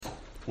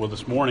Well,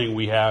 this morning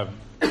we have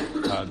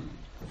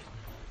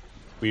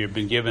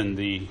been given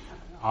the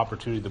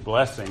opportunity,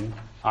 blessing,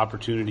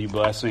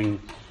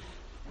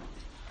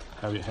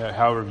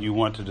 however you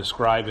want to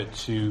describe it,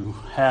 to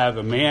have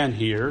a man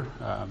here,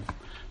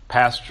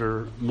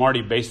 Pastor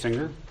Marty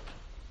Basinger.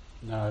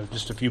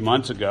 Just a few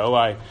months ago,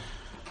 I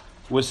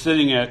was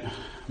sitting at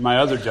my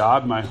other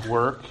job, my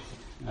work.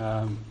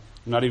 I'm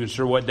not even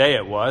sure what day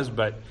it was,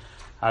 but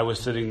I was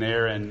sitting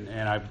there and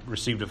I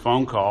received a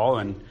phone call,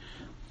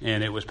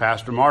 and it was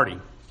Pastor Marty.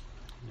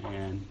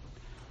 And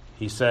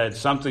he said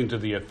something to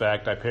the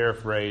effect, I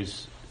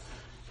paraphrase,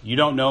 "You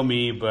don't know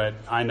me, but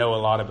I know a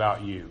lot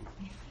about you."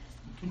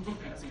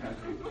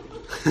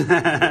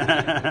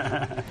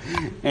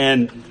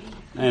 and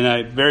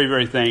I'm very,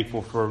 very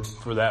thankful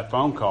for that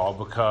phone call,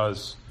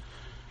 because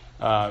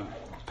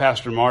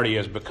Pastor Marty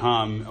has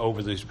become,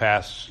 over these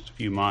past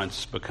few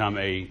months,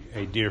 a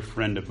dear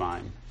friend of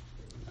mine.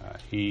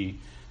 He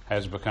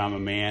has become a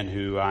man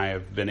who I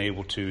have been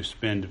able to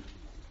spend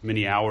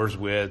many hours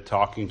with,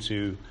 talking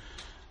to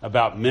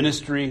about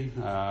ministry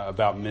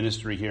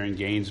here in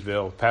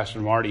Gainesville. Pastor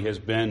Marty has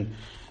been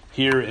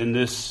here in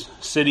this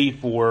city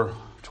for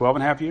 12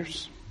 and a half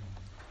years.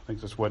 I think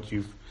that's what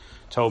you've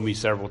told me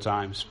several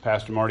times.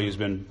 Pastor Marty has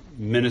been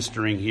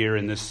ministering here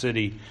in this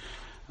city,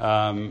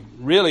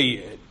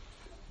 really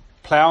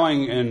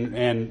plowing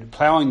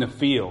the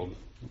field,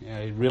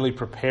 really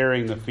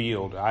preparing the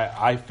field.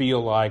 I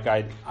feel like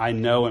I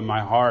know in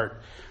my heart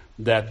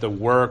that the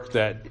work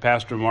that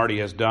Pastor Marty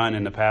has done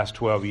in the past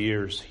 12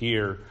 years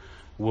here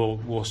will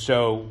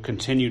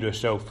continue to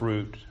show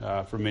fruit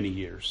for many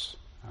years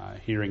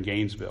here in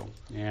Gainesville.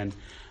 And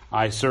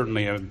I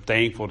certainly am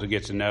thankful to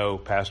get to know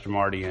Pastor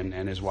Marty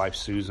and his wife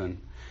Susan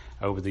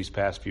over these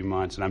past few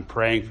months, and I'm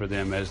praying for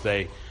them as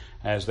they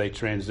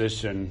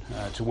transition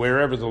to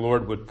wherever the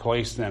Lord would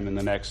place them in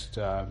the next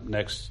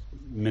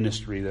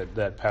ministry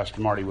that Pastor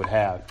Marty would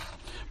have.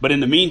 But in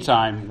the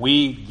meantime,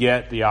 we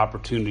get the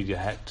opportunity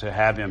to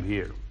have him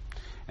here,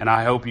 and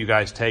I hope you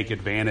guys take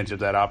advantage of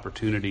that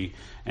opportunity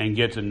and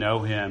get to know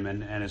him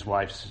and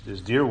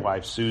his dear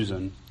wife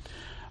Susan.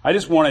 I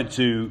just wanted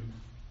to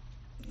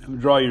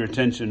draw your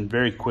attention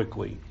very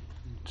quickly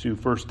to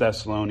 1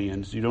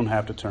 Thessalonians. You don't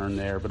have to turn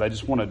there, but I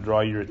just want to draw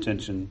your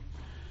attention.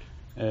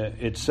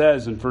 It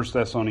says in 1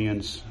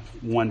 Thessalonians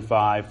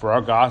 1:5, "For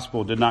our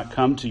gospel did not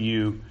come to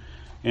you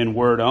in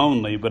word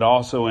only, but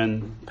also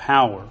in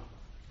power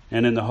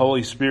and in the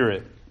Holy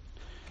Spirit,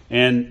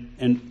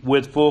 and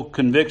with full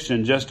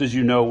conviction, just as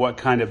you know what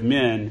kind of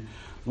men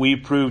we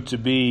proved to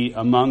be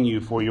among you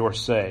for your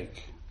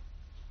sake."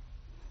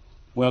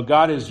 Well,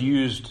 God has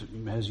used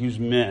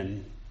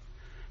men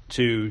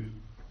to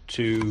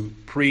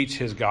preach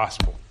his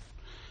gospel.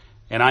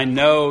 And I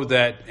know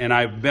that, and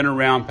I've been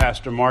around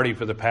Pastor Marty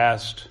for the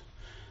past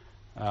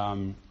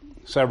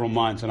several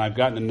months, and I've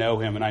gotten to know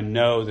him, and I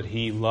know that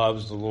he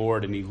loves the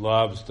Lord, and he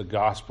loves the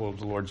gospel of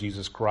the Lord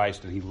Jesus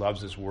Christ, and he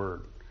loves his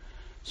word.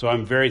 So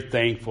I'm very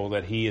thankful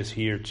that he is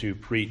here to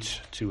preach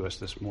to us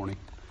this morning.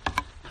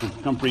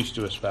 Come preach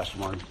to us, Pastor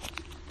Marty.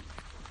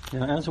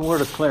 Now, as a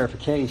word of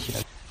clarification,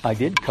 I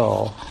did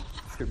call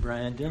Mr.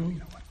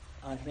 Brandon.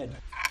 I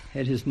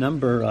had his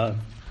number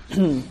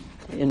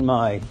in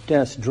my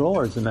desk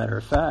drawer, as a matter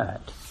of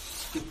fact.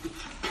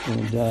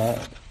 And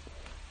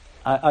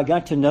I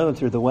got to know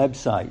through the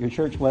website. Your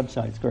church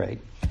website's great.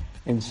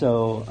 And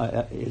so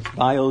its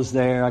bio's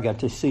there. I got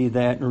to see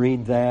that and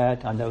read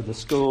that. I know the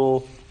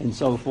school and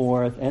so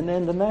forth. And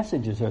then the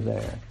messages are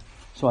there.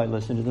 So I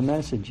listened to the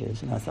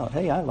messages. And I thought,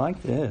 hey, I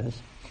like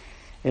this.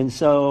 And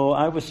so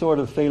I was sort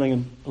of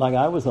feeling like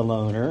I was a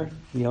loner,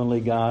 the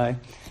only guy.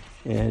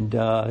 And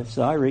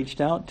so I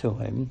reached out to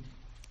him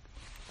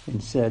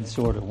and said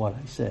sort of what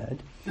I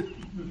said,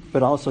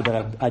 but also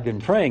that I'd been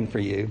praying for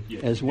you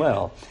as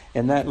well.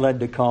 And that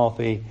led to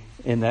coffee,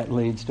 and that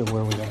leads to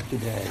where we are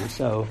today.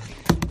 So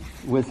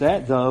with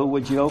that, though,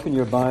 would you open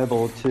your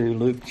Bible to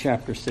Luke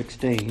chapter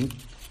 16?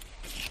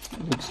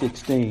 Luke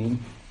 16.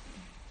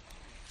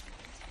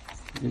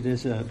 It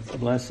is a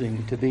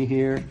blessing to be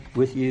here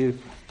with you,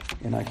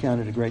 and I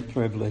count it a great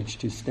privilege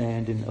to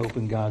stand and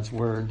open God's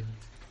Word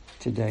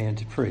today and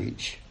to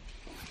preach.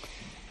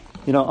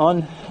 You know,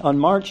 on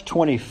March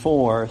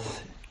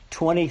 24th,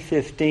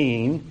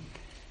 2015,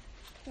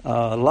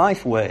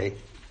 Lifeway,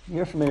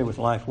 you're familiar with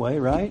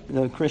Lifeway, right?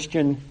 The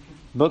Christian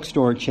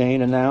bookstore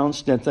chain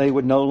announced that they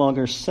would no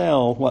longer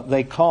sell what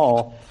they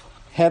call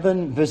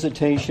heaven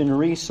visitation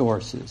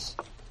resources.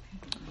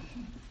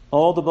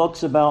 All the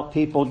books about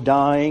people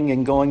dying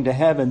and going to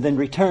heaven, then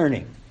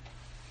returning,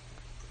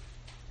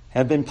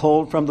 have been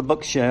pulled from the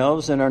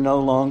bookshelves and are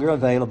no longer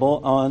available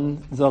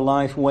on the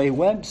Lifeway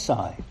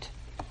website.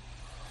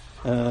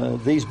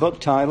 These book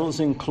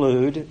titles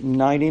include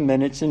 90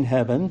 Minutes in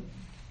Heaven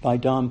by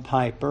Don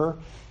Piper.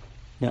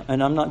 Now,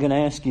 and I'm not going to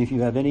ask you if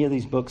you have any of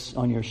these books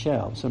on your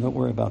shelves, so don't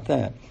worry about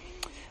that.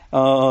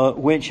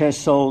 Which has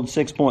sold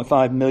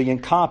 6.5 million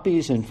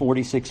copies in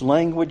 46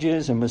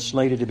 languages and was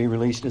slated to be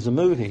released as a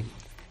movie.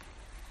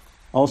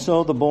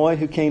 Also, The Boy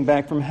Who Came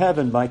Back from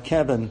Heaven by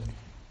Kevin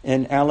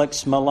and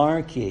Alex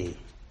Malarkey.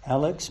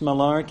 Alex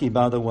Malarkey,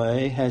 by the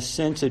way, has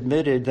since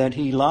admitted that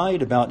he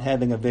lied about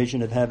having a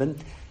vision of heaven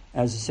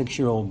as a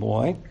 6-year-old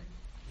boy.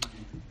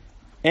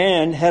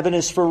 And Heaven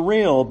is for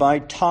Real by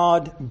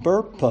Todd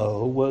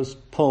Burpo was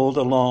pulled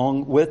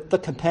along with the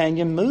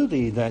companion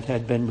movie that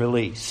had been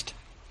released.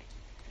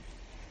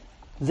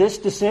 This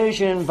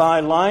decision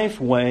by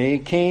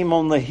Lifeway came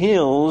on the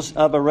heels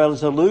of a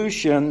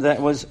resolution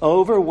that was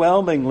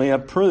overwhelmingly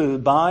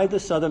approved by the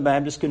Southern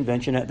Baptist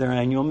Convention at their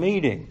annual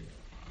meeting.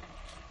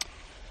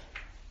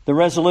 The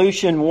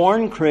resolution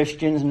warned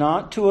Christians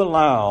not to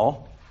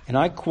allow, and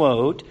I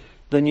quote,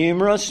 the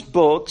numerous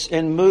books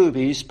and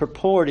movies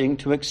purporting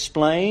to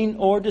explain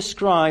or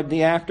describe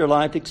the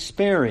afterlife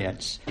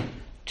experience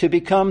to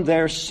become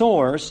their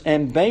source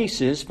and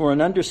basis for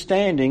an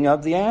understanding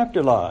of the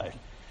afterlife.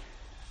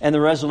 And the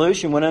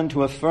resolution went on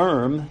to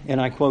affirm, and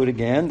I quote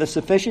again, the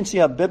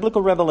sufficiency of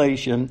biblical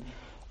revelation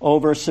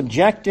over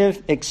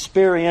subjective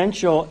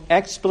experiential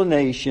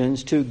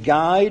explanations to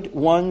guide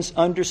one's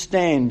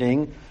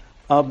understanding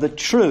of the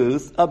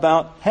truth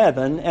about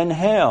heaven and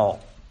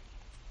hell.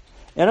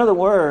 In other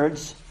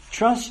words,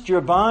 trust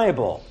your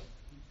Bible.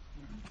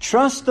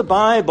 Trust the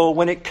Bible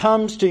when it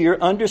comes to your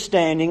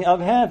understanding of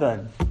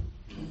heaven.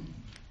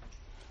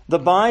 The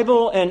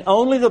Bible and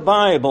only the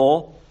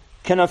Bible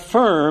can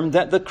affirm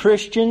that the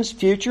Christian's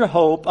future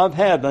hope of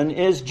heaven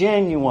is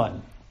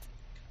genuine,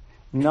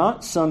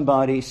 not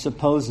somebody's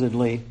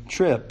supposedly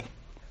trip.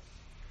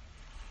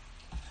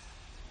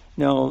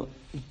 Now,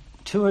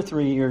 2 or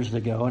 3 years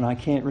ago, and I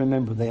can't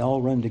remember, they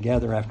all run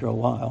together after a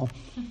while,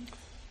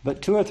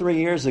 but 2 or 3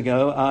 years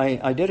ago,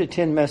 I did a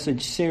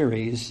 10-message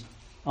series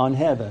on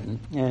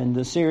heaven, and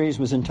the series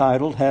was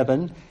entitled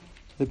Heaven,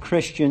 the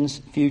Christian's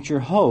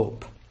Future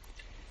Hope.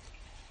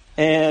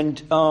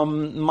 And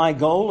my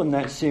goal in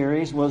that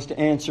series was to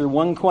answer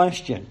one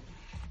question.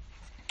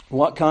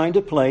 What kind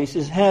of place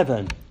is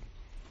heaven?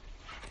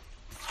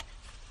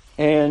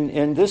 And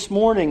in this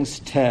morning's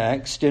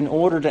text, in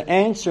order to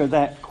answer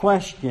that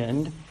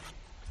question,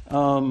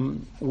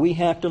 we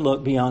have to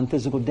look beyond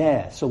physical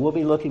death. So we'll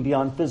be looking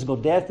beyond physical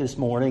death this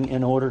morning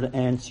in order to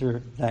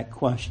answer that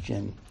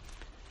question.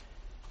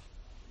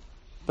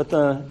 But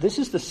this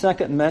is the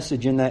second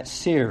message in that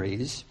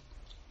series.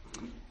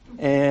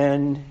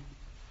 And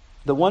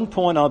the one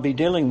point I'll be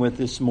dealing with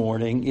this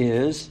morning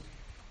is,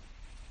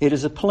 it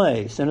is a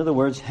place. In other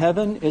words,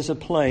 heaven is a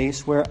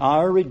place where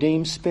our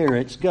redeemed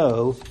spirits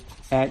go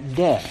at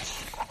death.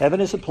 Heaven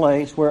is a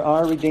place where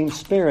our redeemed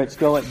spirits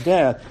go at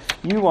death.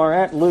 You are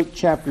at Luke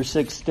chapter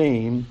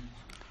 16,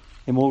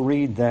 and we'll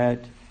read that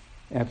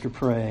after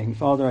praying.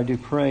 Father, I do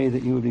pray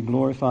that you would be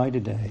glorified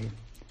today.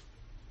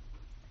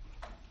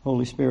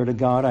 Holy Spirit of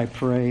God, I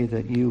pray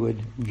that you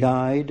would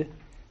guide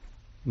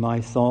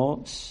my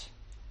thoughts.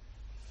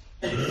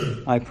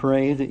 I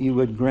pray that you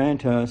would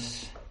grant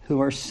us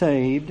who are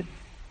saved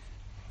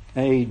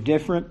a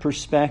different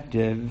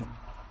perspective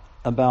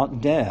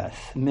about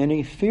death.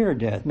 Many fear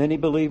death. Many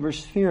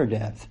believers fear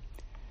death.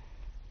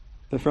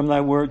 But from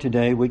thy word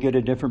today, we get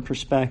a different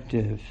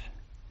perspective.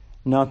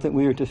 Not that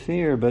we are to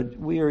fear, but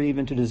we are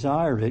even to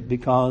desire it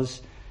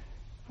because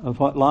of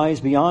what lies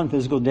beyond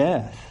physical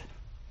death.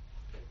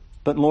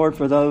 But Lord,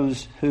 for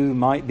those who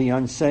might be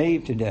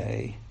unsaved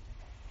today,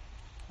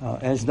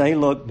 as they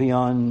look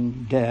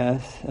beyond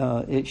death,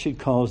 it should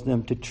cause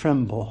them to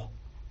tremble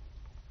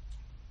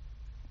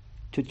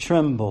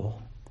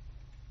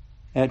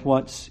at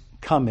what's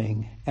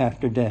coming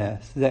after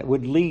death, that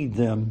would lead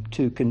them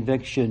to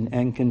conviction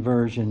and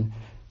conversion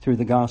through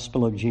the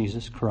gospel of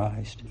Jesus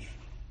Christ.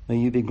 May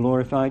you be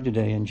glorified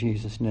today in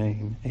Jesus'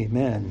 name.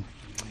 Amen.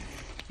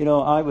 You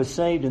know, I was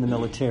saved in the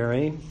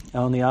military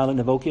on the island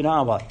of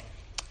Okinawa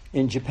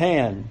in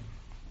Japan.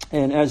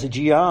 And as a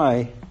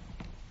GI,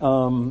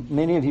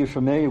 many of you are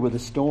familiar with the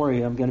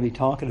story I'm going to be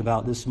talking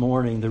about this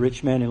morning, the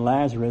rich man and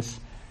Lazarus.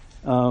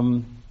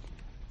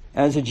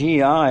 As a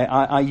GI,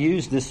 I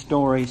use this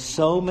story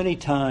so many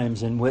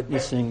times in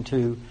witnessing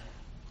to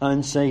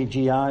unsaved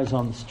GIs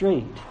on the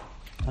street,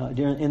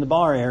 in the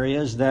bar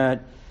areas,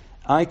 that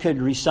I could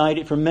recite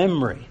it from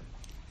memory.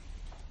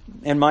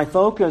 And my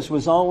focus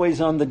was always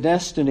on the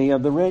destiny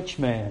of the rich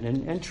man.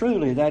 And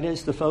truly, that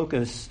is the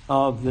focus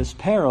of this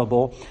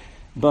parable.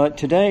 But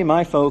today,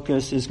 my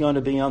focus is going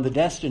to be on the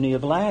destiny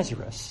of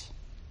Lazarus,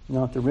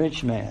 not the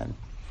rich man.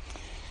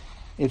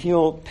 If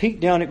you'll peek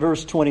down at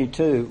verse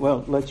 22,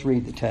 well, let's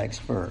read the text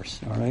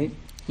first, all right?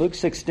 Luke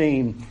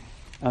 16,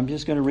 I'm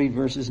just going to read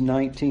verses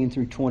 19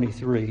 through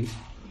 23.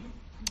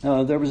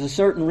 There was a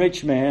certain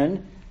rich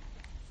man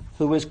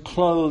who was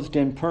clothed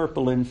in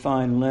purple and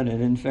fine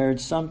linen and fared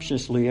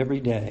sumptuously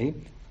every day.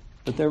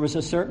 But there was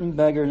a certain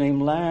beggar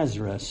named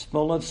Lazarus,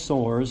 full of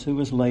sores, who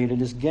was laid at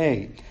his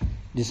gate,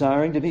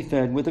 desiring to be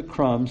fed with the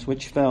crumbs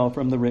which fell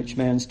from the rich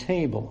man's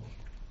table.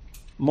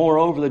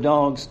 Moreover, the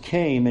dogs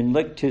came and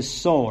licked his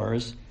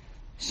sores.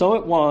 So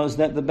it was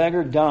that the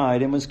beggar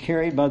died and was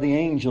carried by the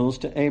angels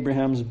to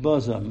Abraham's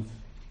bosom.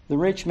 The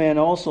rich man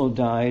also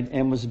died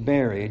and was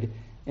buried,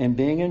 and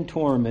being in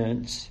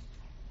torments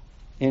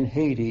in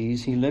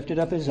Hades, he lifted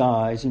up his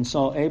eyes and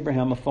saw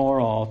Abraham afar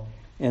off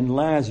and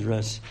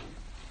Lazarus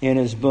in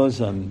his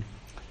bosom.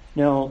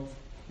 Now,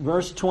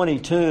 verse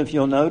 22, if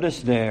you'll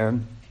notice there,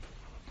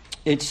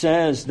 it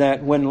says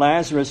that when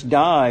Lazarus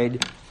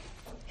died,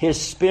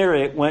 his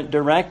spirit went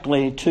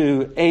directly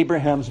to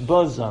Abraham's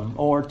bosom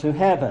or to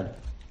heaven.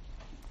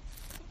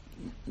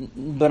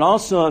 But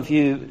also, if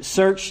you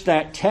search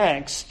that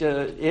text,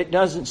 it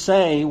doesn't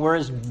say where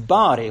his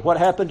body, what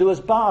happened to his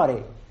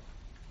body.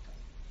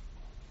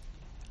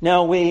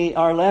 Now, we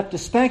are left to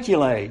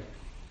speculate.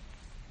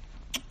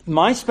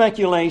 My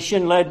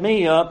speculation led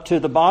me up to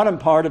the bottom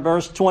part of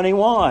verse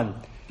 21.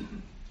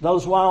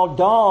 Those wild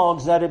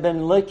dogs that had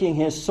been licking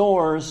his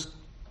sores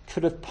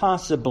could have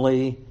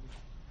possibly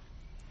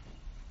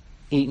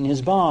eaten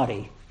his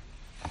body.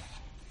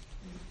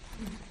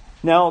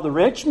 Now, the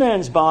rich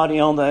man's body,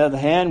 on the other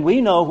hand, we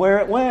know where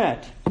it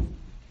went.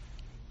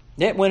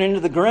 It went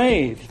into the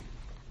grave.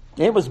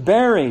 It was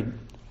buried,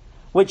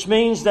 which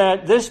means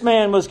that this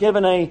man was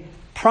given a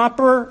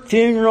proper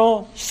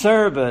funeral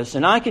service.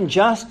 And I can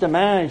just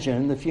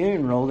imagine the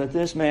funeral that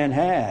this man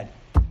had.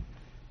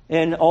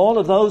 And all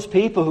of those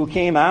people who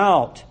came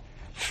out,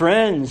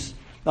 friends,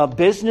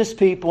 business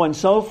people and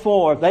so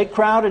forth, they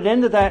crowded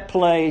into that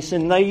place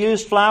and they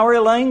used flowery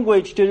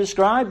language to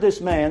describe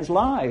this man's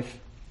life.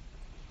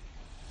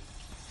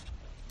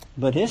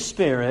 But his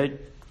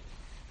spirit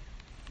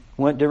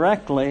went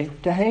directly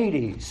to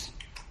Hades.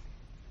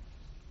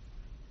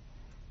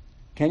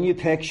 Can you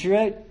picture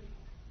it?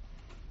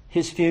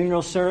 His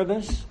funeral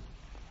service,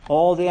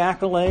 all the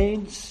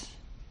accolades,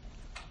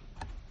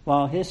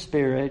 while his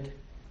spirit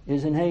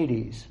is in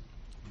Hades.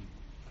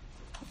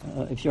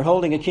 If you're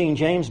holding a King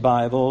James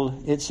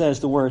Bible, it says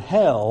the word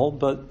hell,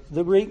 but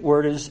the Greek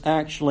word is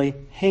actually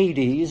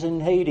Hades,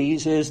 and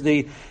Hades is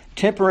the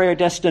temporary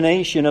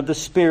destination of the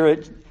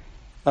spirits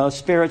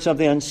of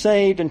the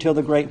unsaved until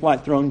the great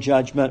white throne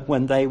judgment,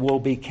 when they will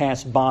be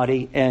cast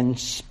body and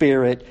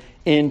spirit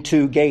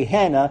into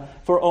Gehenna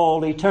for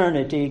all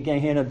eternity,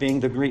 Gehenna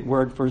being the Greek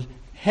word for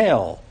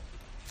hell.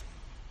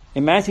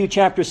 In Matthew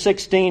chapter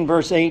 16,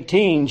 verse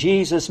 18,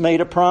 Jesus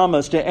made a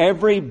promise to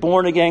every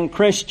born-again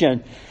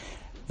Christian.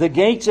 The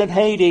gates of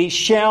Hades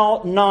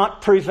shall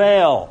not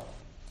prevail.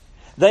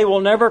 They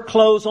will never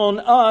close on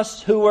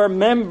us who are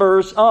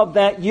members of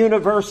that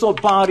universal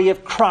body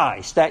of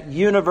Christ, that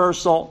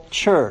universal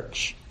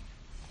church.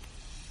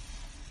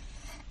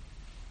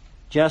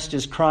 Just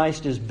as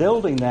Christ is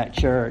building that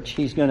church,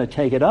 He's going to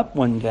take it up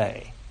one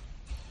day.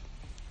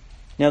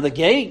 Now, the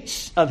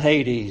gates of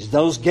Hades,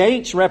 those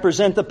gates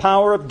represent the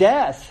power of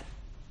death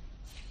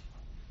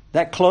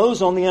that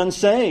close on the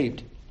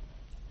unsaved.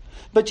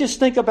 But just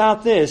think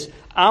about this.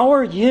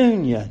 Our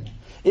union,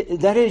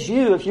 that is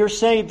you, if you're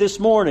saved this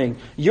morning,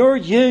 your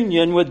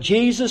union with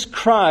Jesus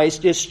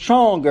Christ is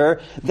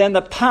stronger than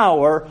the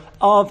power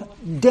of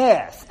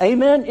death.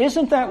 Amen?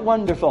 Isn't that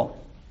wonderful?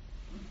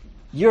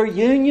 Your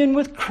union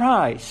with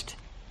Christ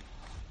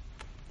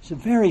is a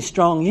very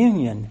strong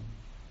union.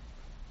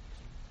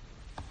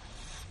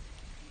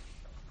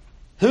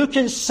 Who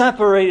can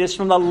separate us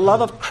from the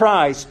love of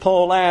Christ?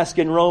 Paul asked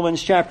in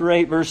Romans chapter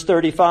 8, verse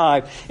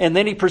 35. And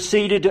then he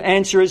proceeded to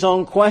answer his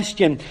own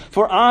question.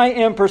 For I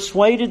am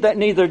persuaded that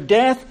neither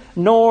death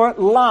nor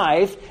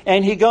life,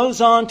 and he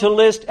goes on to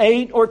list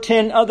 8 or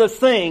 10 other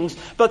things.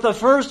 But the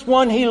first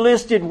one he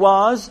listed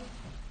was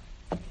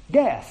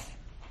death.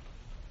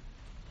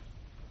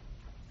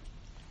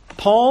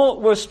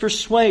 Paul was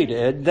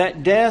persuaded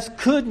that death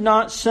could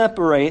not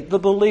separate the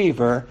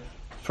believer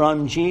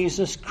from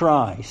Jesus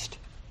Christ.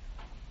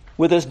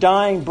 With his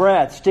dying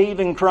breath,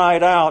 Stephen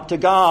cried out to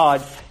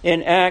God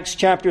in Acts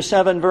chapter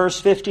 7, verse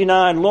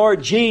 59,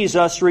 Lord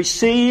Jesus,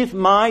 receive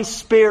my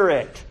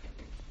spirit.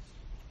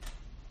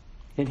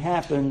 It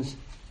happens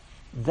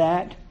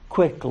that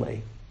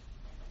quickly.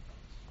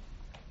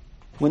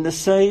 When the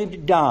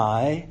saved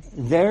die,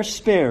 their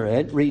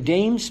spirit,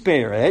 redeemed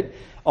spirit,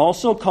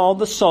 also called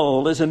the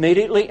soul, is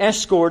immediately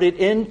escorted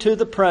into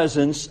the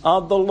presence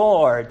of the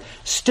Lord.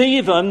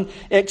 Stephen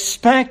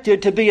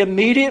expected to be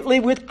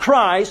immediately with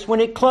Christ when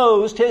he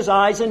closed his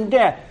eyes in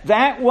death.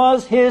 That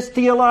was his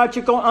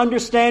theological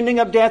understanding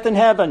of death in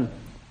heaven.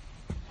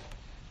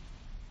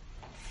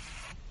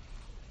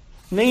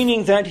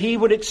 Meaning that he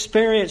would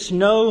experience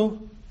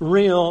no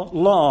real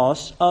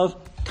loss of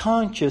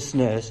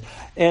consciousness.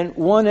 In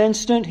one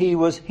instant he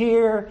was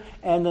here,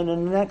 and then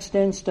in the next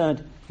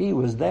instant he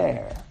was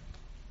there.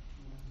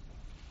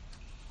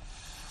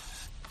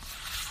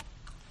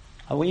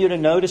 I want you to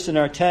notice in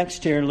our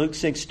text here in Luke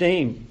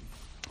 16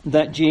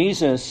 that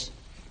Jesus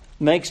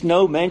makes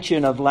no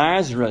mention of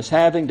Lazarus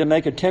having to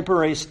make a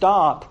temporary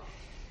stop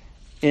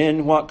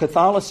in what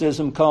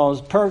Catholicism calls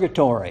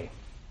purgatory.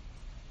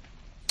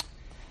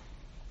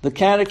 The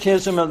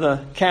Catechism of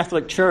the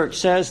Catholic Church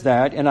says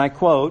that, and I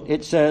quote,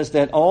 it says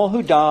that all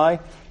who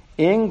die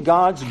in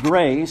God's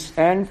grace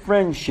and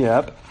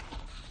friendship,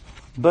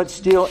 but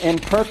still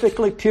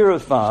imperfectly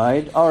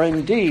purified, are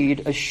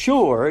indeed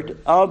assured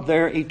of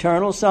their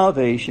eternal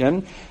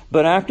salvation,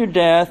 but after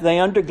death they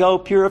undergo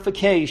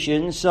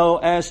purification so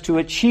as to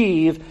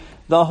achieve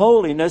the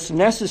holiness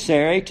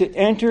necessary to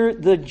enter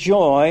the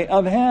joy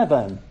of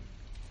heaven.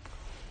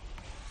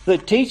 The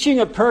teaching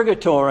of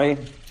purgatory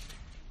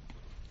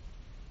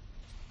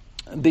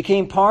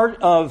became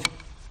part of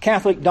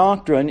Catholic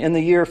doctrine in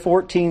the year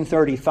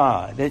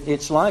 1435.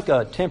 It's like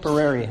a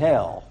temporary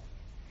hell,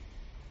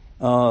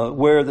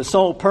 where the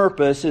sole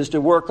purpose is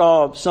to work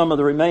off some of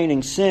the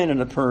remaining sin in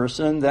a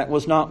person that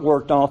was not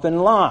worked off in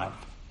life.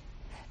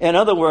 In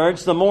other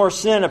words, the more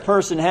sin a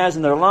person has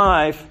in their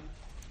life,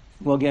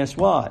 well, guess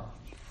what?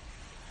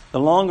 The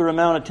longer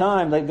amount of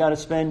time they've got to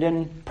spend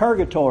in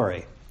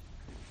purgatory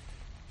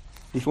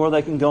before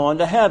they can go on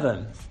to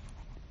heaven.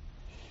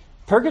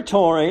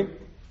 Purgatory,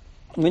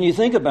 when you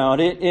think about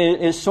it,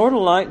 is sort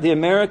of like the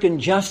American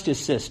justice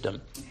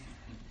system.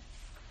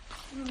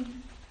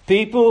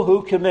 People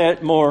who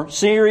commit more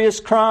serious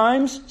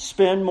crimes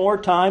spend more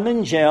time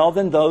in jail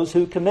than those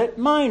who commit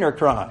minor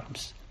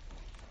crimes.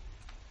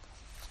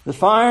 The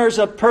fires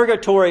of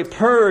purgatory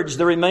purge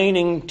the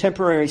remaining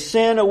temporary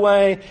sin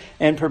away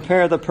and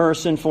prepare the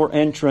person for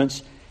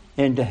entrance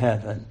into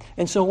heaven.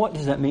 And so what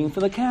does that mean for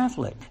the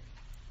Catholic?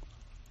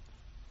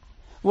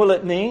 Well,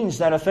 it means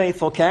that a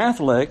faithful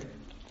Catholic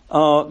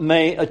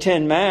may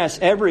attend Mass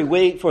every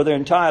week for their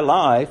entire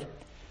life,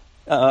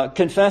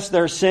 confess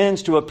their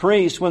sins to a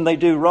priest when they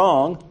do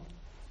wrong,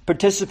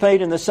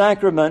 participate in the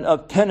sacrament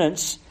of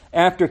penance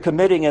after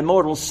committing a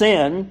mortal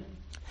sin,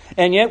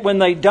 and yet when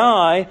they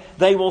die,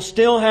 they will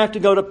still have to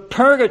go to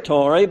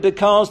purgatory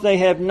because they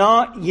have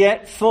not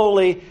yet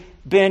fully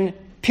been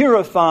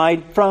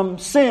purified from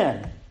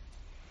sin.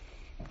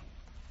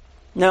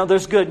 Now,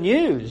 there's good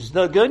news.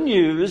 The good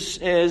news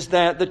is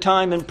that the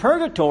time in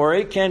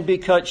purgatory can be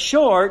cut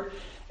short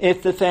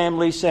if the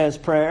family says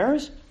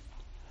prayers,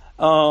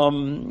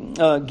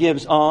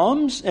 gives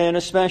alms, and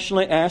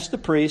especially asks the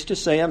priest to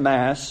say a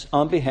Mass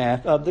on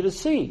behalf of the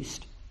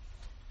deceased.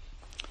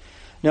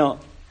 Now,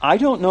 I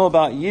don't know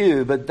about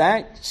you, but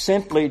that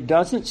simply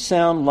doesn't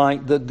sound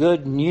like the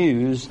good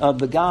news of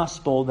the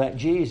gospel that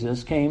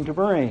Jesus came to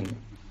bring.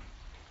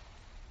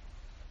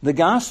 The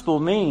gospel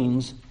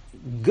means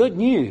good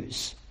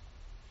news.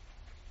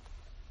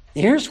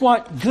 Here's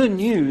what good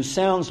news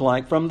sounds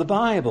like from the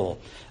Bible.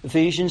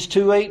 Ephesians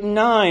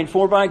 2:8-9.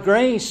 For by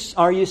grace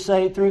are you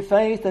saved through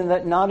faith, and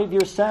that not of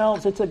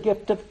yourselves. It's a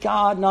gift of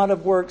God, not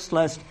of works,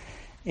 lest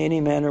any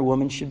man or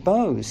woman should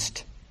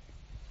boast.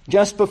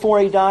 Just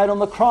before he died on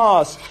the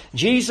cross,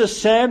 Jesus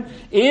said,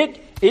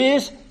 "It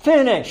is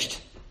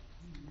finished."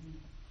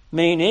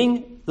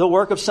 Meaning, the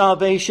work of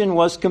salvation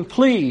was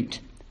complete.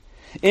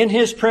 In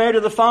his prayer to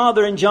the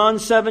Father in John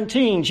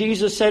 17,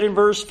 Jesus said in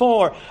verse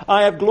 4,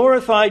 "I have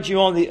glorified you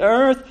on the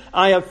earth.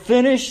 I have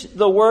finished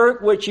the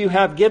work which you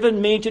have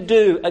given me to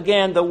do."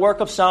 Again, the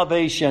work of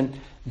salvation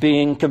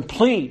being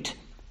complete.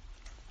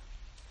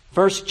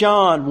 1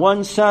 John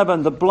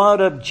 1:7, "The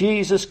blood of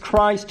Jesus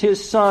Christ,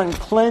 his Son,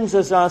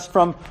 cleanses us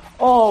from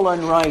all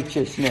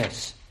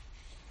unrighteousness."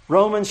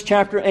 Romans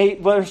chapter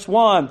 8, verse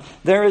 1,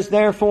 "There is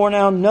therefore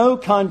now no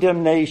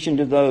condemnation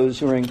to those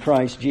who are in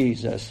Christ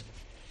Jesus."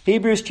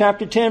 Hebrews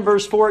chapter 10,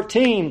 verse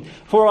 14,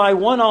 "For by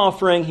one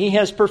offering he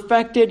has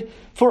perfected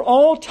for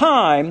all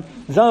time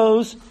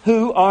those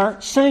who are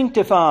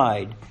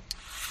sanctified."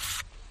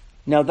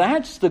 Now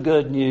that's the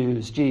good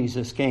news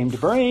Jesus came to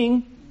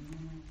bring.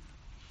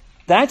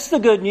 That's the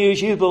good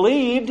news you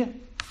believed.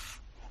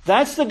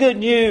 That's the good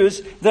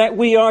news that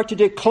we are to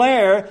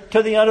declare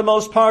to the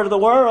uttermost part of the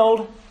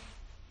world.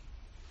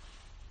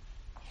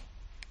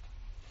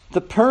 The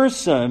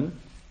person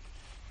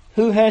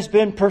who has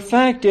been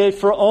perfected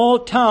for all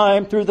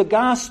time through the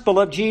gospel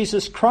of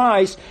Jesus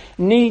Christ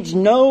needs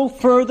no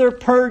further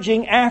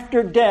purging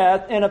after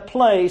death in a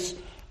place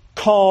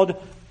called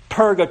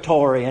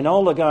purgatory. And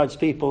all of God's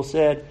people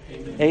said,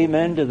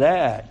 Amen to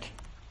that.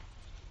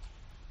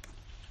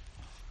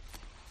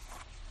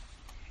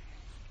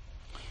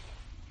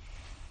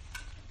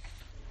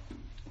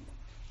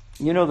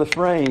 You know, the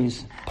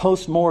phrase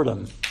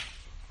post-mortem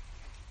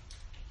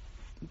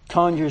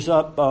conjures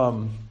up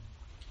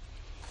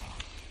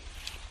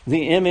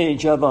the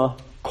image of a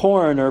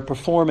coroner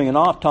performing an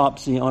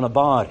autopsy on a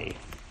body.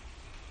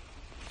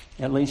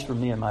 At least for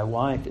me and my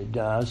wife it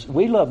does.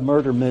 We love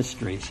murder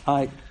mysteries.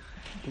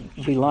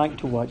 We like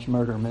to watch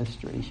murder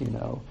mysteries, you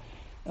know.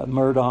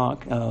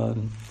 Murdoch,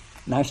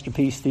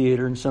 Masterpiece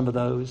Theater and some of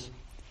those.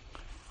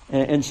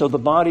 And so the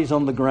body's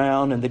on the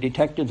ground and the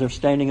detectives are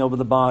standing over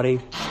the body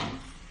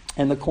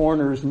and the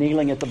coroner is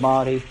kneeling at the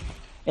body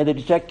and the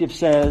detective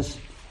says,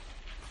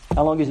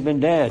 "How long has he been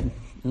dead?"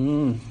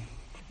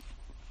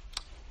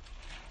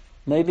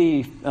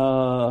 Maybe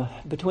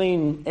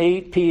between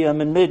 8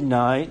 p.m. and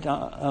midnight.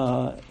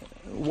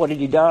 What did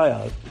he die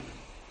of?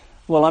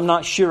 Well, I'm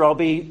not sure.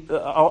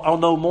 I'll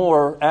know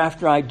more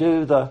after I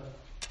do the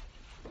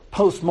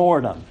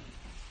post-mortem.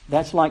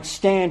 That's like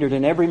standard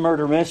in every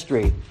murder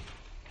mystery.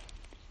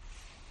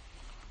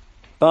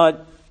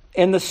 But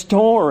in the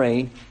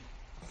story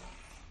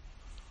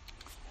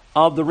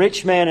of the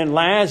rich man and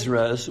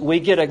Lazarus, we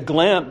get a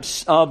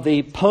glimpse of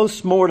the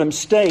post-mortem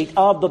state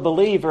of the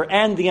believer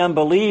and the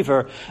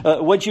unbeliever.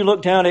 Would you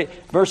look down at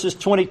verses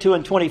 22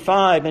 and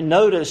 25 and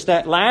notice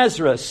that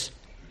Lazarus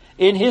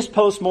in his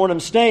post-mortem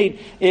state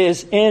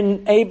is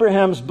in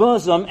Abraham's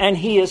bosom, and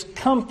he is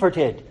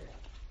comforted.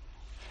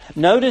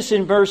 Notice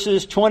in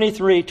verses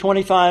 23,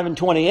 25, and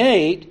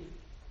 28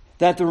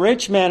 that the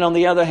rich man, on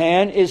the other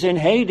hand, is in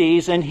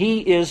Hades and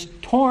he is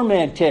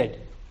tormented.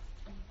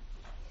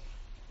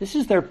 This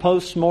is their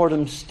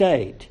post-mortem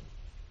state.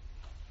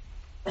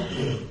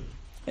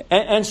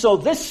 And so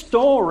this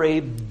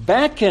story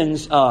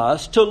beckons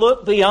us to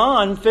look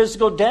beyond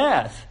physical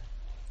death.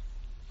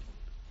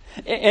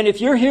 And if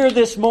you're here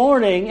this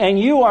morning and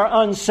you are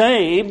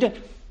unsaved,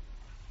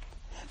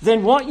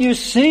 then what you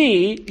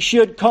see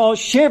should cause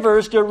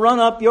shivers to run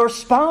up your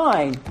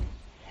spine.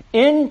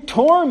 In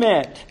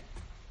torment.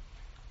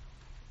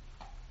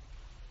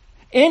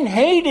 In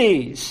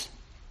Hades.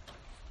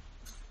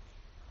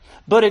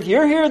 But if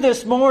you're here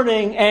this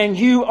morning and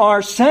you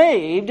are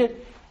saved,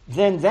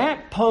 then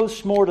that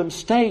post-mortem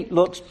state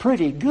looks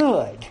pretty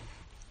good.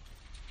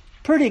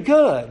 Pretty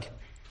good.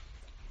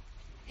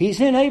 He's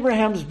in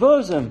Abraham's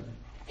bosom.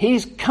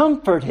 He's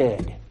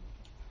comforted.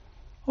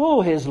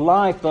 Oh, his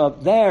life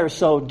up there is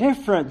so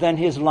different than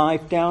his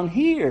life down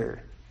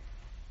here.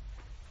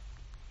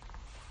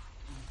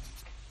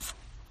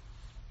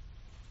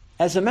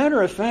 As a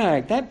matter of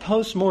fact, that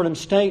post-mortem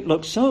state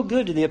looked so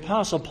good to the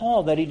Apostle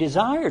Paul that he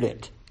desired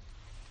it.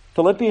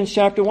 Philippians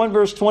chapter 1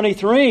 verse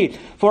 23,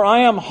 "For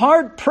I am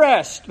hard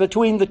pressed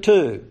between the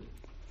two,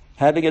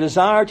 having a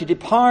desire to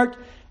depart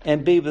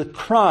and be with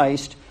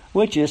Christ,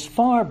 which is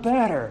far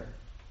better."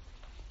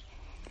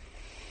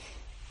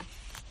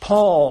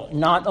 Paul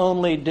not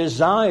only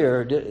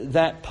desired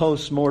that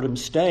post-mortem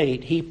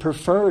state, he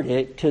preferred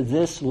it to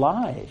this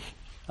life.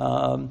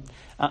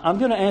 I'm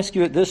going to ask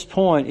you at this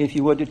point, if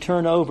you would, to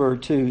turn over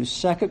to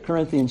 2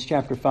 Corinthians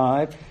chapter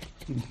 5.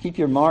 Keep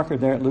your marker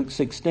there at Luke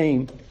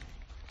 16.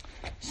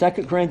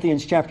 2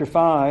 Corinthians chapter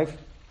 5.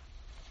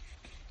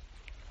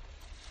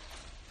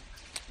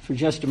 For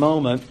just a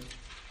moment.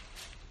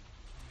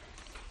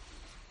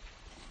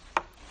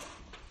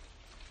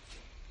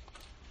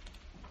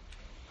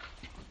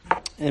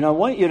 And I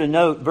want you to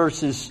note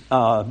verses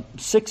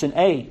 6 and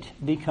 8,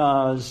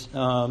 because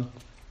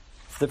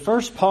the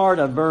first part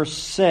of verse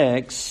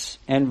 6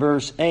 and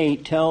verse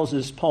 8 tells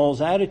us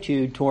Paul's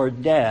attitude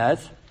toward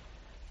death.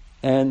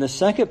 And the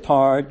second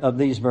part of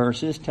these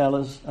verses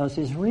tells us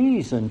his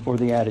reason for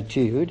the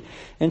attitude.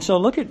 And so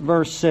look at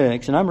verse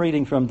 6, and I'm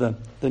reading from the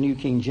New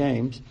King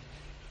James.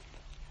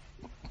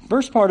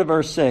 First part of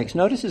verse 6,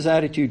 notice his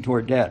attitude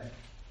toward death.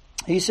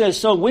 He says,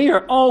 "So we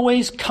are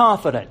always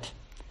confident."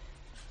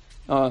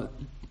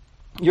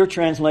 Your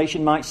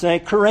translation might say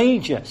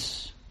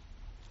courageous.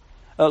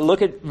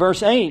 Look at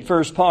verse 8,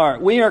 first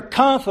part. We are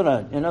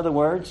confident. In other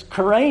words,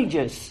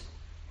 courageous.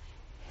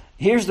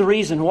 Here's the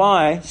reason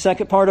why.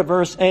 Second part of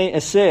verse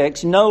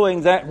 6,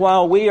 knowing that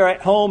while we are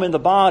at home in the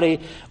body,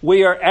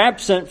 we are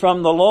absent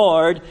from the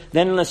Lord.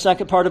 Then in the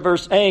second part of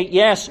verse 8,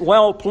 yes,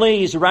 well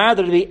pleased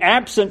rather to be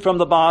absent from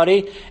the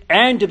body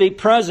and to be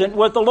present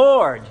with the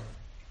Lord.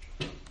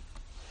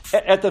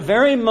 At the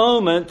very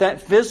moment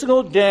that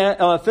physical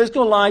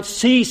life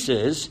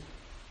ceases,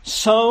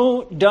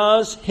 so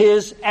does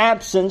his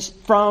absence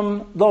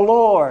from the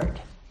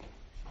Lord.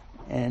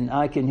 And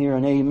I can hear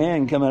an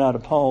amen coming out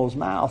of Paul's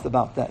mouth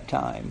about that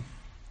time.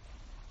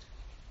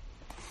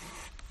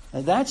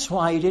 And that's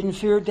why he didn't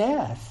fear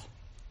death.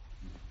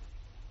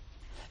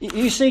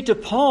 You see, to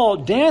Paul,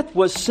 death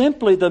was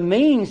simply the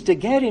means to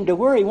get him to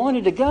where he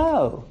wanted to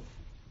go.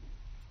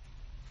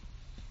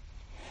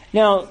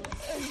 Now,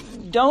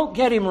 don't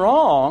get him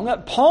wrong.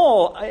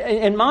 Paul,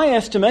 in my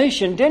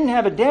estimation, didn't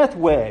have a death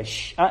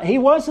wish. He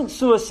wasn't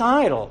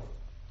suicidal.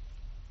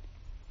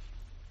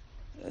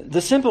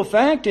 The simple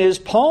fact is,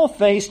 Paul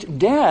faced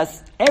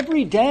death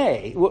every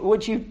day.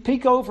 Would you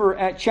peek over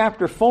at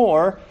chapter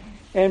 4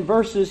 and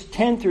verses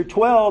 10 through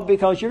 12,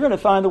 because you're going to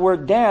find the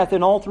word death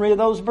in all three of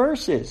those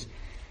verses.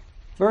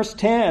 Verse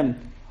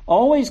 10,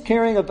 always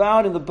carrying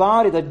about in the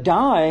body the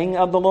dying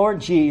of the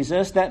Lord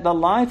Jesus, that the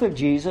life of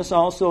Jesus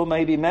also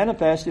may be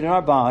manifested in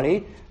our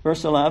body.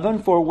 Verse 11,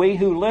 for we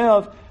who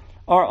live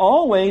are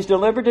always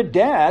delivered to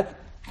death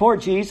for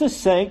Jesus'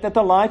 sake, that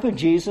the life of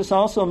Jesus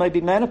also may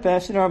be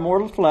manifested in our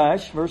mortal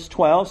flesh. Verse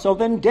 12, so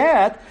then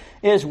death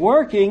is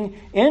working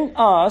in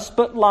us,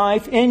 but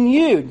life in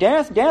you.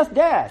 Death, death,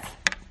 death.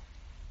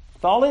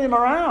 Following him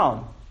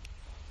around.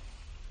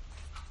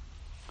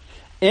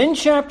 In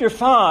chapter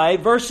 5,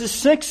 verses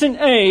 6 and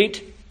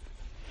 8,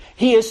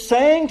 he is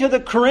saying to the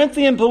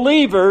Corinthian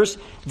believers,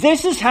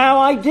 this is how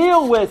I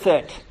deal with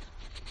it.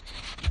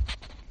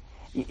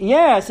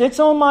 Yes, it's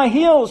on my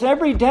heels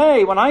every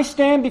day when I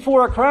stand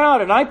before a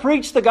crowd and I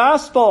preach the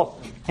gospel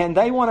and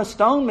they want to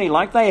stone me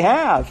like they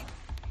have.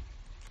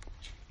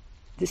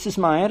 This is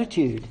my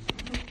attitude.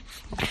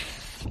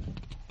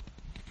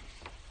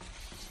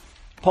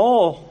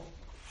 Paul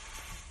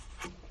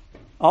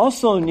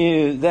also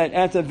knew that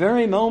at the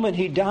very moment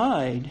he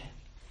died,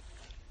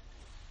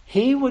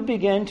 he would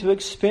begin to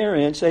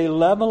experience a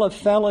level of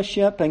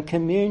fellowship and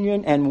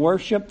communion and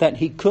worship that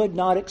he could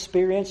not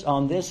experience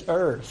on this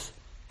earth.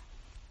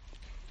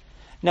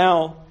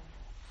 Now,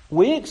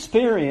 we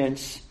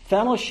experience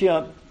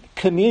fellowship,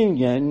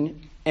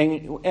 communion,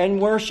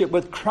 and worship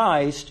with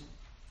Christ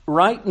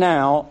right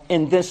now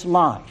in this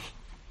life.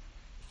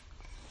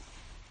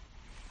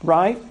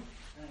 Right?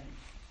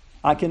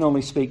 I can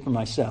only speak for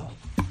myself.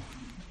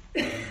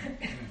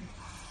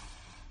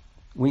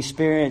 We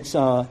experience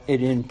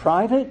it in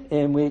private,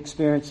 and we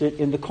experience it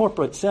in the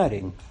corporate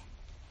setting.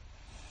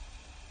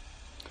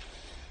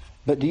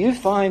 But do you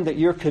find that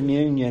your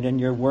communion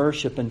and your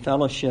worship and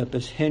fellowship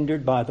is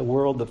hindered by the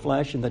world, the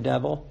flesh, and the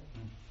devil?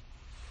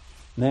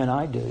 Man,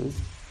 I do.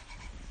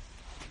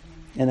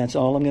 And that's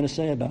all I'm going to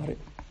say about it.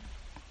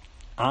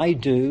 I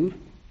do.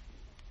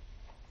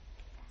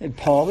 And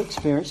Paul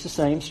experienced the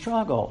same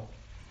struggle.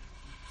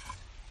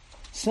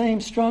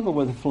 Same struggle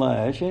with the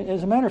flesh.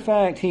 As a matter of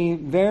fact, he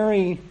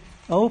very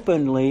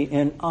openly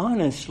and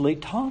honestly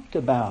talked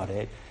about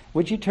it.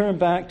 Would you turn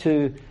back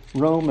to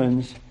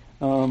Romans,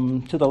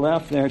 to the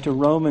left there, to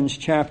Romans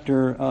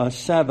chapter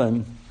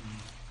 7,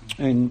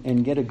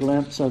 and get a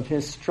glimpse of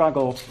his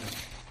struggle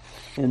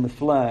in the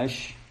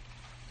flesh.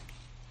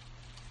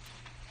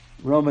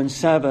 Romans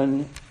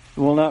 7,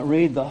 we'll not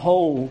read the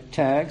whole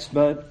text,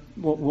 but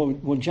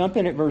we'll jump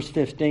in at verse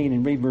 15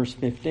 and read verse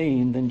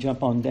 15, then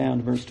jump on down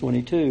to verse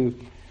 22.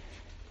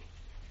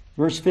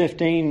 Verse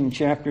 15 in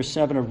chapter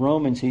 7 of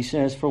Romans, he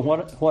says, "For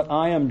what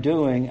I am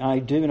doing, I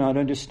do not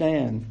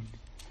understand.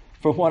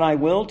 For what I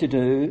will to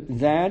do,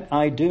 that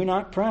I do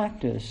not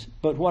practice.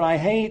 But what I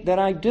hate, that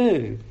I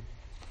do."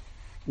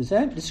 Does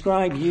that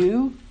describe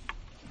you?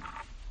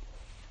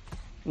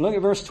 Look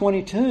at verse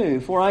 22.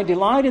 "For I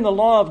delight in the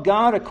law of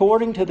God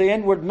according to the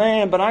inward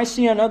man, but I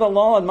see another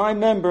law in my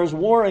members,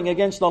 warring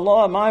against the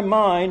law of my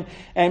mind,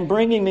 and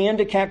bringing me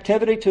into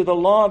captivity to the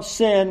law of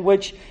sin,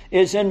 which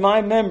is in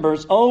my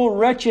members. O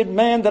wretched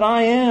man that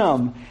I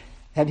am."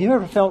 Have you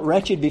ever felt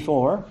wretched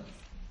before?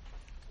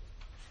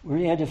 Where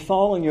you had to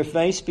fall on your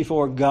face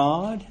before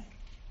God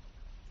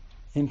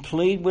and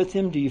plead with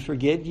Him, "Do you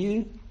forgive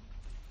you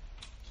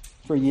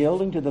for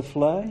yielding to the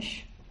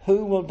flesh?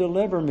 Who will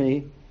deliver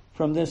me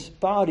from this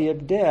body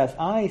of death?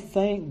 I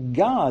thank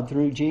God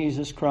through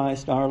Jesus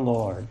Christ our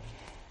Lord."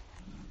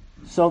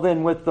 So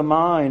then with the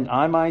mind,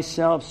 I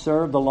myself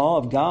serve the law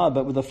of God,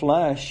 but with the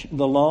flesh,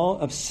 the law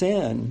of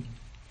sin.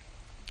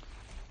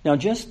 Now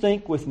just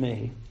think with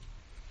me.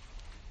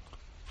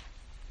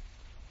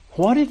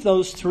 What if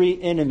those three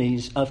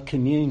enemies of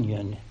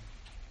communion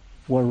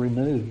were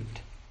removed?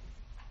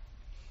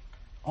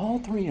 All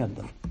three of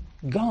them,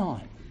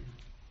 gone.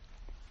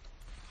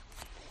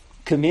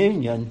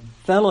 Communion,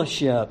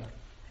 fellowship,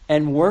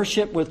 and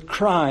worship with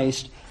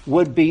Christ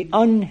would be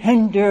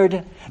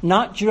unhindered,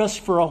 not just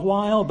for a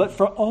while, but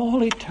for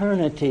all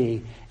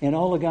eternity. And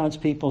all of God's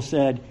people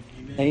said,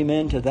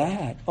 Amen to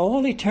that.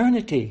 All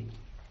eternity.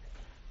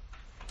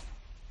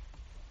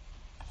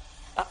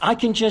 I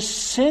can just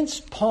sense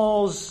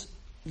Paul's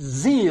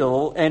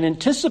zeal and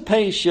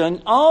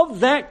anticipation of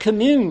that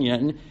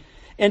communion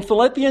in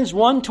Philippians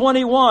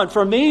 1:21.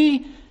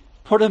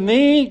 For to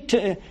me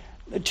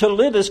to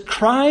live is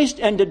Christ,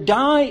 and to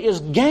die is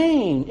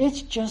gain.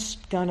 It's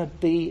just going to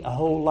be a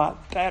whole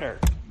lot better.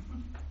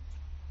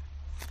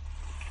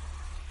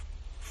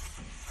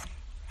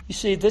 You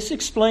see, this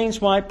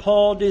explains why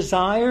Paul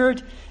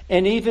desired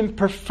and even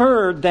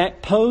preferred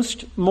that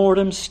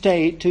post-mortem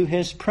state to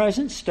his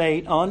present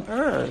state on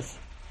earth.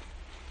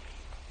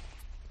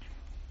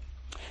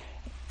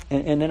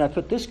 And then I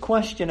put this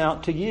question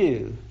out to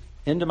you,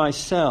 and to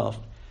myself.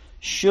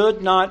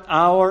 Should not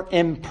our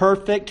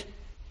imperfect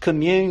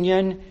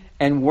communion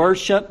and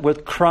worship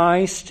with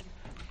Christ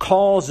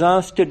cause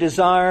us to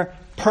desire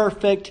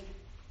perfect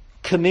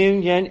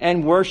communion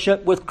and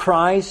worship with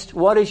Christ?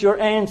 What is your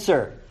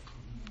answer?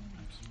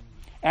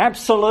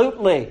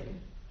 Absolutely.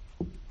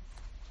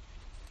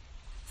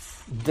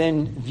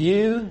 Then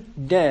view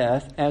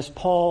death as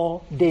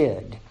Paul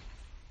did,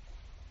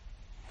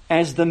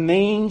 as the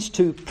means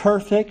to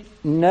perfect,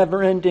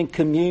 never-ending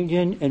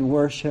communion and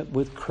worship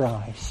with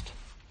Christ.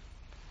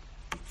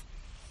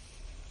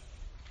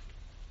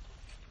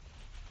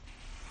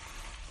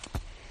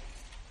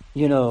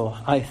 You know,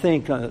 I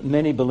think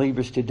many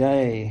believers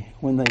today,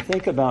 when they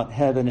think about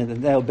heaven and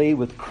that they'll be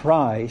with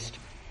Christ,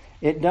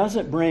 it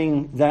doesn't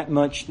bring that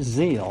much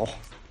zeal.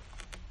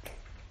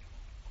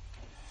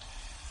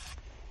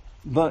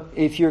 But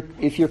if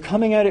you're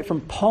coming at it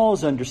from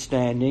Paul's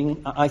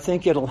understanding, I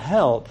think it'll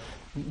help.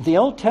 The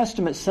Old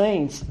Testament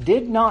saints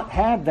did not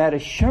have that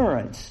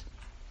assurance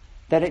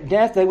that at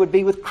death they would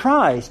be with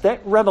Christ.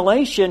 That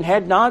revelation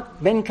had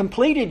not been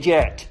completed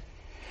yet.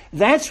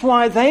 That's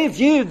why they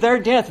viewed their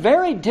death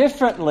very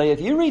differently.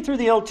 If you read through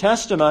the Old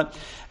Testament,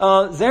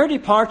 their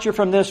departure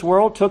from this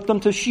world took them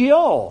to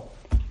Sheol.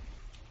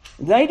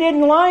 They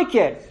didn't like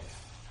it.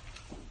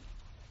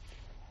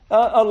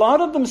 A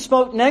lot of them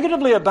spoke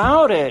negatively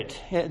about it.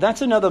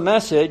 That's another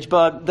message,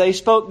 but they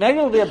spoke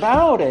negatively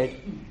about it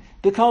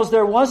because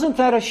there wasn't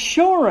that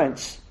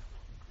assurance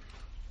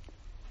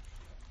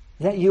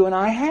that you and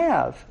I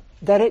have,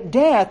 that at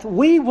death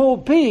we will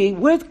be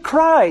with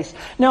Christ.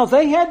 Now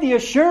they had the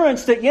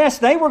assurance that yes,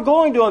 they were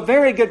going to a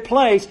very good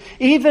place,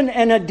 even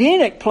an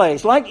Edenic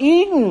place like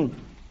Eden.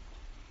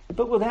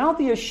 But without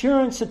the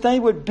assurance that they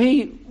would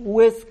be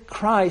with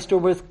Christ or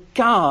with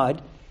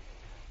God,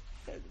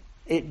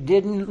 it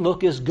didn't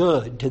look as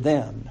good to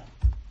them.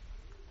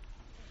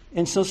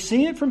 And so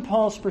see it from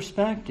Paul's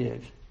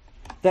perspective,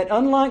 that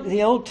unlike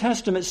the Old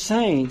Testament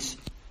saints,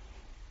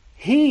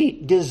 he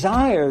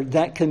desired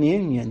that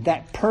communion,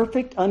 that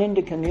perfect,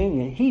 unending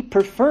communion. He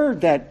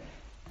preferred that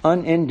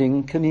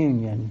unending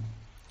communion.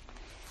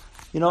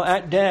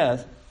 At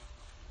death,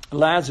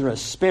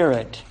 Lazarus'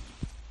 spirit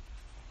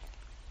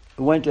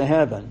went to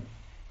heaven.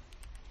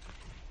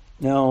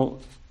 Now,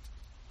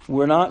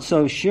 we're not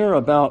so sure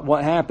about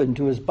what happened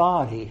to his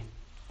body.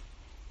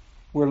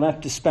 We're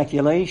left to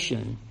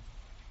speculation.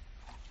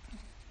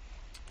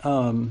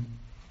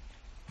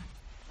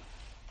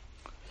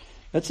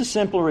 It's a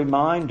simple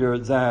reminder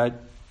that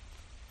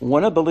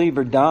when a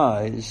believer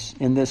dies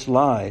in this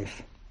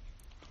life,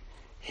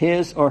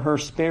 his or her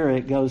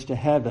spirit goes to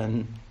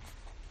heaven,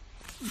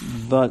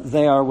 but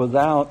they are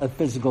without a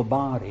physical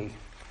body.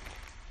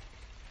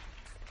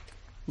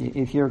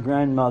 If your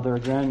grandmother,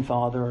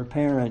 grandfather, or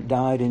parent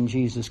died in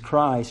Jesus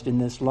Christ in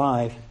this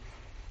life,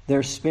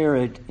 their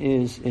spirit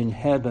is in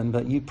heaven,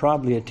 but you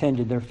probably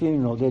attended their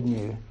funeral, didn't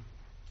you?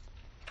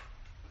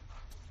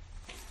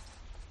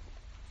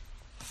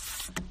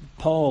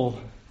 Paul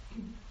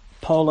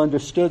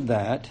understood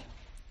that.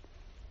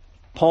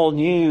 Paul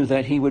knew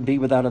that he would be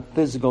without a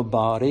physical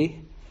body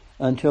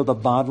until the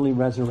bodily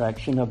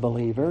resurrection of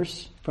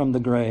believers from the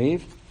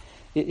grave.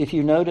 If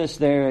you notice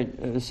there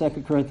at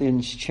 2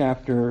 Corinthians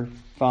chapter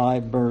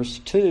 5, verse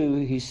 2,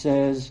 he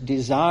says,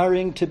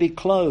 desiring to be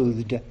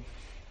clothed.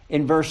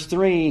 In verse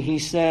 3, he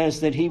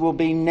says that he will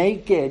be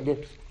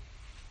naked.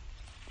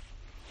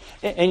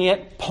 And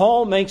yet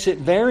Paul makes it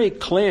very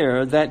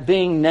clear that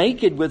being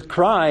naked with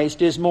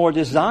Christ is more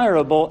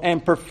desirable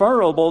and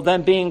preferable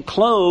than being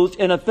clothed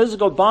in a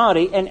physical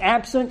body and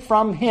absent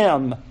from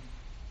Him.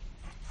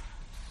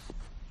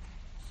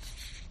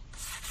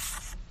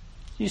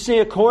 You see,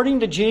 according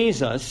to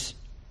Jesus,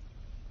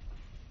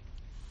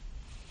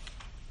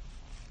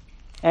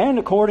 and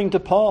according to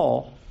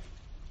Paul,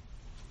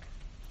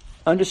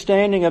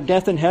 understanding of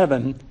death in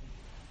heaven,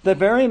 the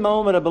very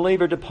moment a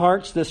believer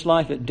departs this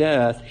life at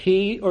death,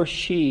 he or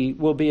she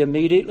will be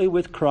immediately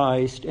with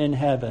Christ in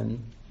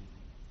heaven.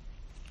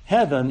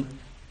 Heaven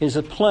is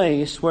a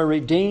place where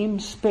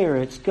redeemed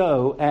spirits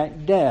go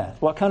at death.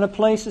 What kind of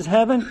place is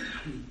heaven?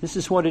 This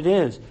is what it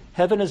is.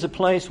 Heaven is a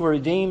place where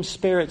redeemed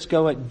spirits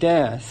go at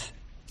death.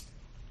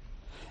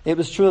 It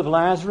was true of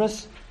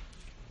Lazarus.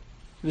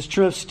 It was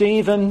true of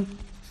Stephen.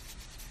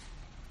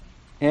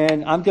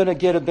 And I'm going to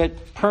get a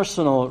bit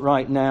personal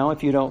right now,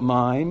 if you don't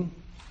mind.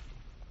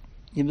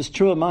 It was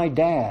true of my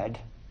dad,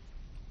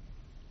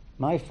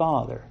 my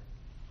father.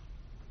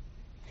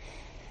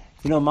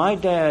 My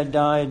dad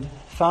died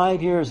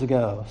 5 years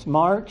ago.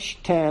 March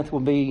 10th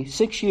will be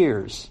 6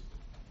 years.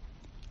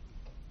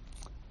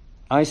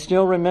 I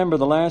still remember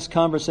the last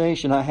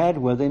conversation I had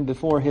with him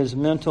before his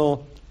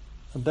mental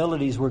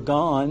abilities were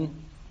gone.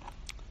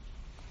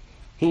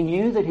 He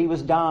knew that he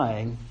was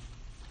dying.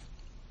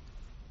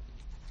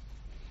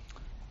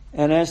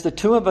 And as the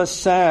two of us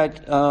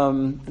sat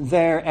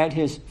there at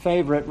his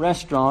favorite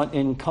restaurant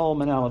in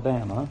Coleman,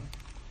 Alabama,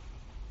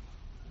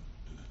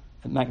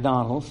 at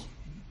McDonald's,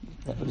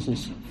 that was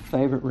his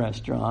favorite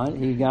restaurant.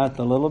 He got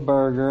the little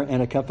burger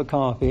and a cup of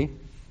coffee.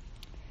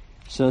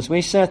 So as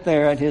we sat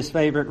there at his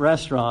favorite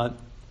restaurant,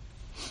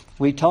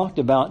 we talked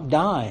about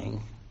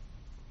dying.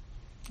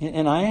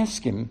 And I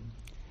asked him,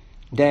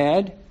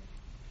 Dad,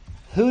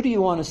 who do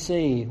you want to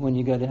see when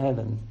you go to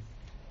heaven?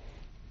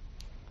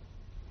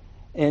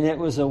 And it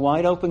was a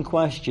wide open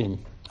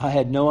question. I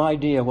had no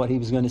idea what he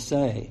was going to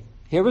say.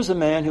 Here was a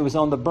man who was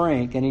on the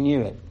brink and he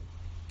knew it.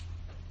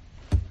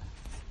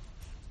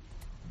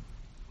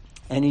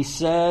 And he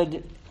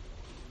said,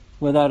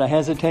 without a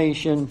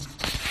hesitation,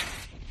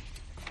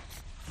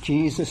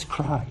 Jesus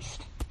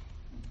Christ.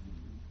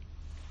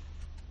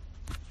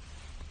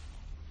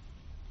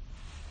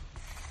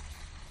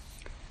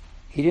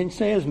 He didn't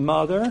say his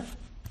mother,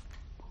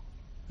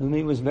 whom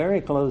he was very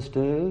close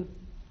to.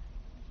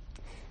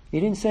 He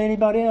didn't say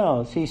anybody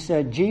else. He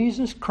said,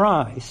 Jesus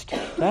Christ.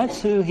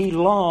 That's who he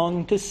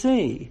longed to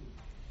see.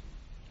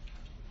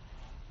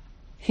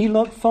 He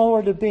looked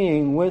forward to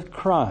being with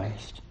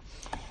Christ.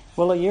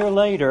 Well, a year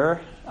later,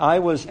 I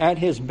was at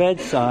his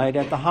bedside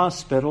at the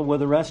hospital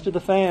with the rest of the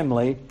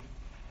family,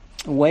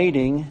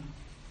 waiting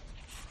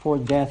for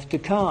death to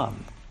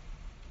come.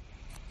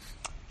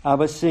 I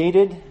was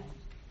seated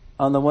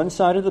on the one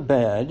side of the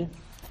bed,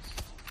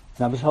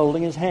 and I was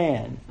holding his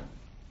hand.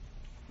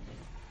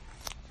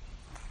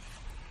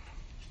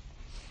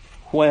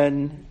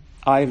 When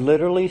I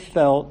literally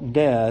felt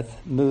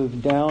death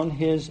move down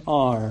his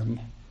arm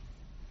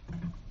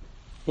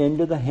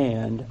into the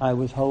hand I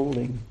was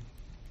holding.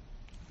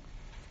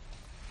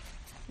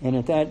 And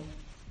at that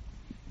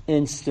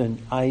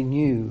instant, I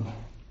knew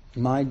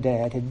my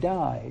dad had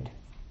died.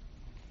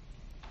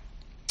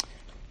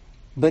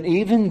 But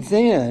even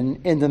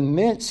then, in the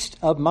midst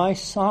of my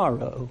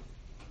sorrow,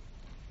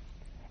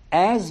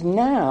 as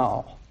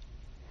now,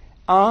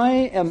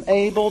 I am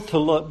able to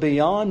look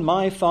beyond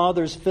my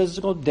father's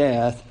physical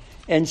death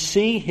and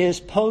see his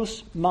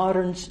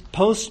post-mortem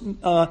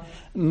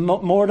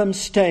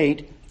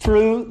state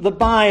through the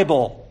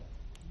Bible,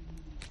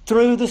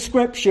 through the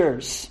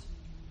Scriptures.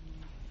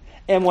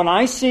 And when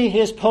I see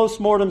his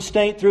post-mortem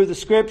state through the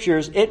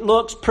Scriptures, it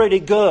looks pretty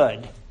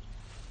good.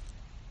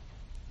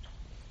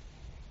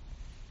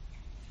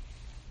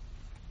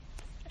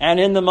 And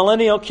in the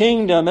millennial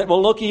kingdom, it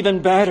will look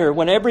even better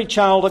when every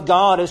child of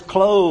God is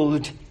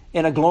clothed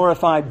in a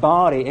glorified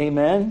body.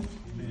 Amen?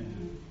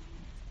 Amen.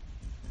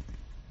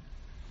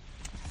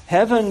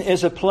 Heaven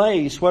is a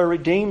place where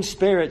redeemed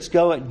spirits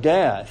go at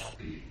death.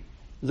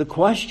 The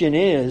question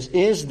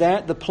is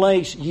that the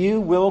place you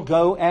will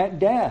go at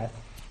death?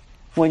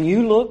 When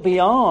you look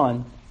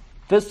beyond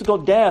physical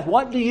death,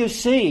 what do you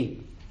see?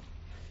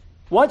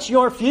 What's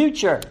your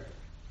future?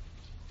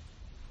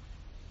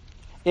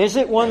 Is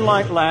it one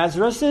like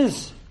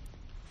Lazarus's?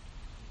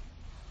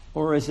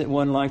 Or is it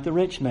one like the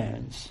rich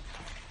man's?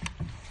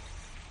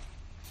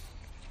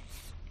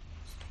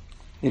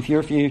 If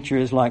your future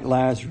is like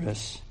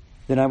Lazarus,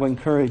 then I would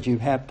encourage you,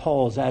 have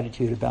Paul's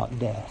attitude about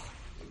death.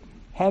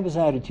 Have his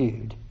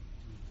attitude.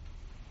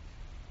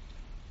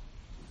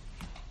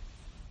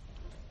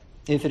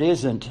 If it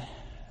isn't,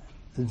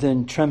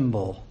 then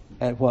tremble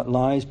at what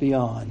lies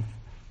beyond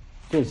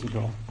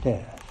physical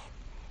death.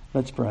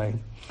 Let's pray.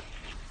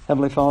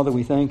 Heavenly Father,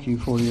 we thank you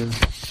for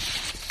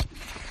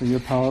your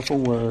powerful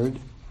word.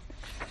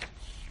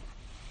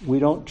 We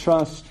don't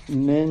trust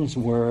men's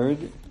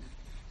word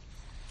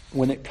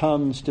when it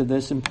comes to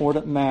this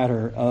important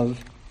matter of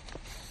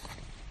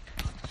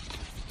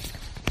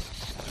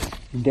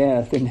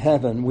death in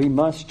heaven. We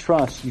must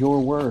trust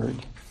your word.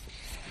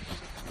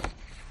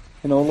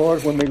 And, oh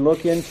Lord, when we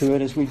look into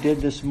it as we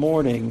did this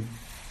morning,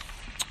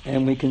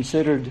 and we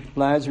considered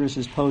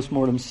Lazarus'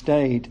 post-mortem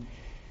state,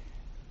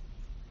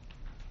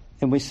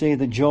 and we see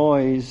the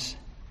joys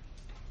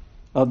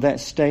of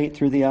that state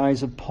through the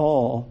eyes of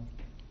Paul,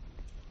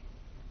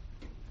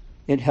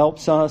 it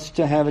helps us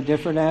to have a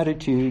different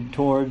attitude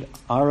toward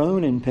our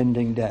own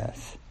impending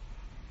death.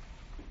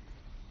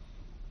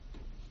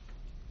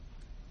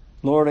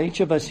 Lord, each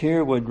of us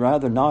here would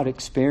rather not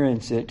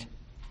experience it.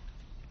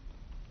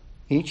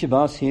 Each of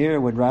us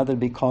here would rather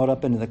be caught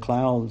up into the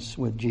clouds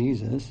with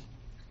Jesus.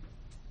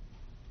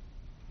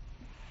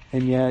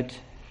 And yet,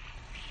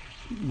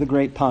 the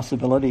great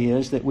possibility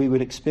is that we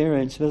would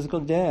experience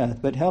physical death.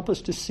 But help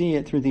us to see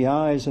it through the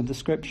eyes of the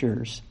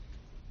Scriptures.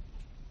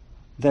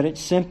 That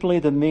it's simply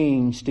the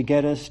means to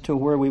get us to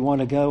where we want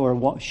to go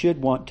or should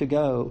want to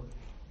go.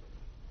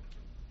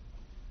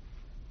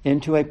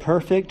 Into a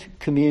perfect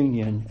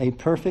communion, a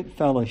perfect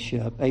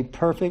fellowship, a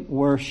perfect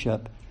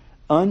worship,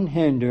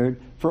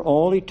 unhindered for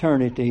all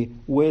eternity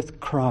with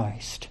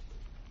Christ.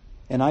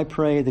 And I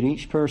pray that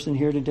each person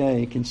here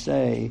today can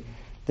say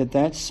that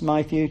that's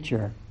my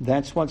future.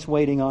 That's what's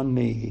waiting on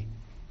me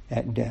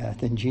at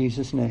death. In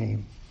Jesus'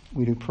 name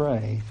we do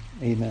pray.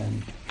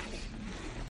 Amen.